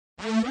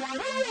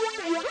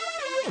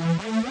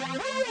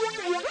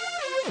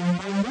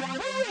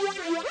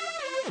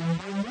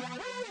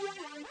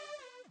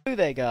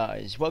Hello there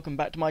guys, welcome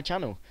back to my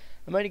channel.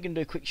 I'm only going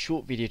to do a quick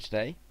short video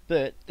today,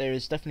 but there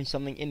is definitely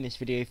something in this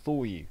video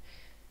for you.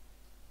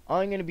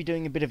 I'm going to be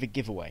doing a bit of a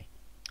giveaway.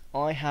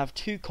 I have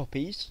 2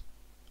 copies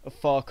of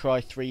Far Cry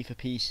 3 for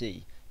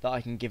PC that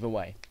I can give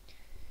away.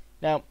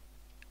 Now,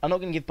 I'm not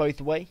going to give both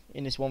away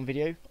in this one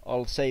video,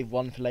 I'll save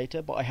one for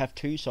later, but I have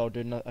 2, so I'll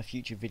do a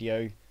future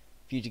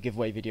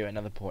giveaway video at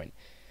another point.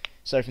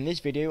 So from this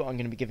video I'm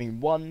going to be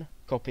giving 1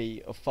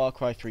 copy of Far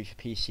Cry 3 for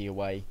PC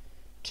away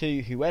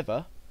to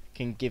whoever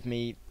can give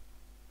me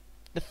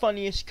the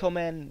funniest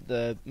comment,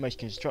 the most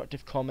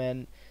constructive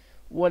comment,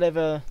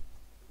 whatever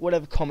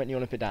comment you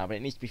want to put down, but it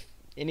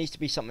needs to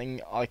be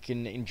something I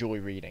can enjoy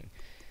reading.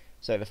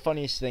 So the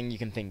funniest thing you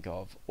can think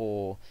of,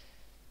 or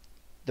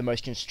the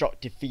most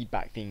constructive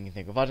feedback thing you can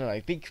think of. I don't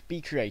know.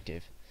 Be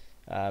creative.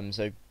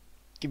 So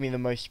give me the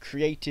most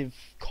creative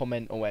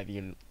comment or whatever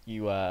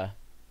you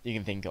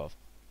can think of.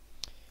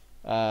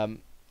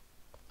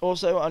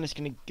 Also, I'm just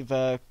going to give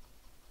a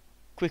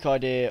quick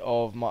idea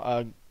of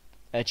my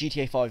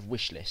GTA 5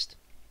 wish list.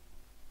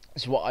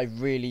 It's what I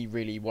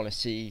really want to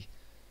see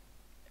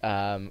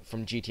from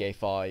GTA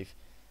 5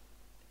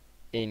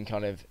 in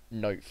kind of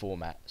note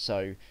format.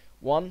 So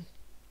 1,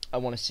 I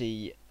want to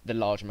see the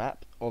large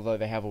map, although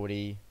they have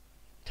already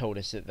told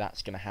us that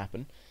that's going to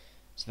happen,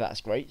 so that's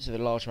great. So the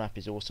large map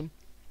is awesome.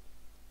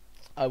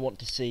 I want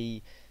to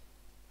see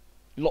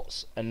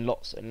lots and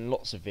lots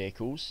of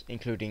vehicles,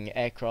 including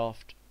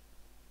aircraft,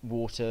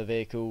 water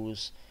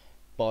vehicles,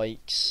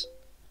 bikes,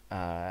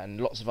 and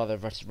lots of other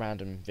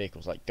random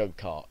vehicles like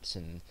go-karts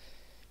and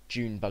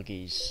dune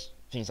buggies,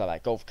 things like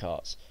that, golf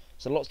carts.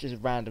 So lots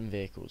of random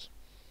vehicles.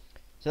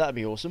 So that would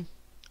be awesome.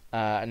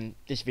 And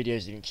this video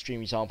is an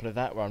extreme example of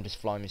that, where I'm just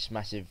flying this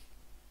massive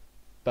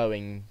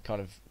Boeing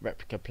kind of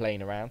replica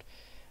plane around.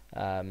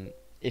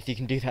 If you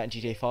can do that in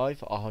GTA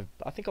 5,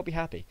 I think I'll be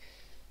happy.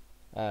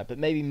 But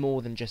maybe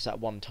more than just that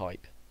one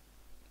type,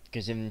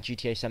 because in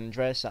GTA San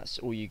Andreas that's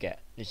all you get,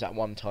 is that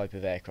one type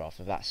of aircraft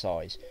of that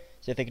size.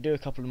 So if they could do a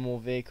couple of more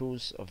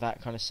vehicles of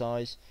that kind of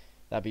size,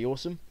 that'd be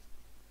awesome.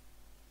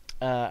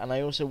 And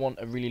I also want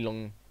a really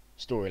long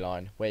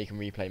storyline where you can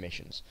replay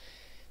missions.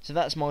 So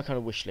that's my kind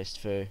of wish list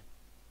for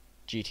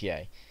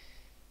GTA.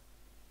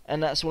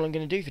 And that's all I'm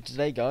going to do for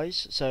today,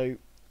 guys. So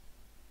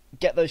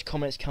get those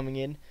comments coming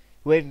in.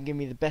 Whoever can give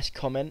me the best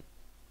comment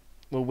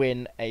will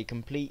win a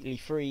completely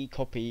free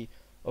copy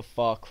of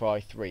Far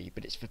Cry 3.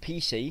 But it's for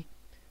PC,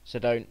 so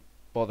don't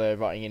bother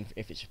writing in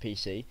if it's for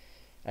PC.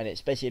 And it's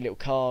basically a little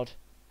card.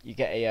 You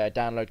get a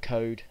download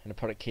code and a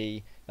product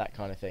key, that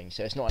kind of thing.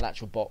 So it's not an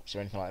actual box or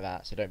anything like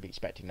that, so don't be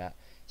expecting that.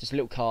 It's just a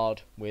little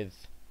card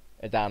with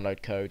a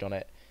download code on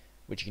it,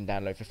 which you can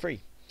download for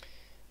free.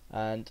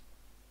 And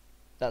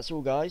that's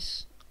all,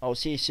 guys. I'll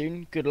see you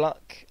soon. Good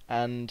luck.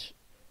 And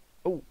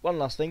oh, one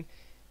last thing.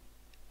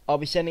 I'll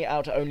be sending it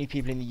out to only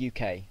people in the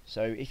UK.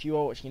 So if you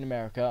are watching in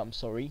America, I'm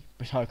sorry,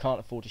 but I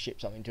can't afford to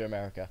ship something to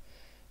America.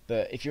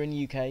 But if you're in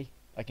the UK,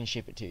 I can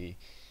ship it to you.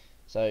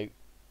 So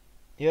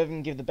whoever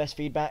can give the best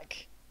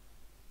feedback,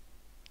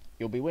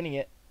 you'll be winning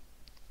it.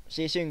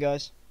 See you soon,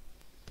 guys.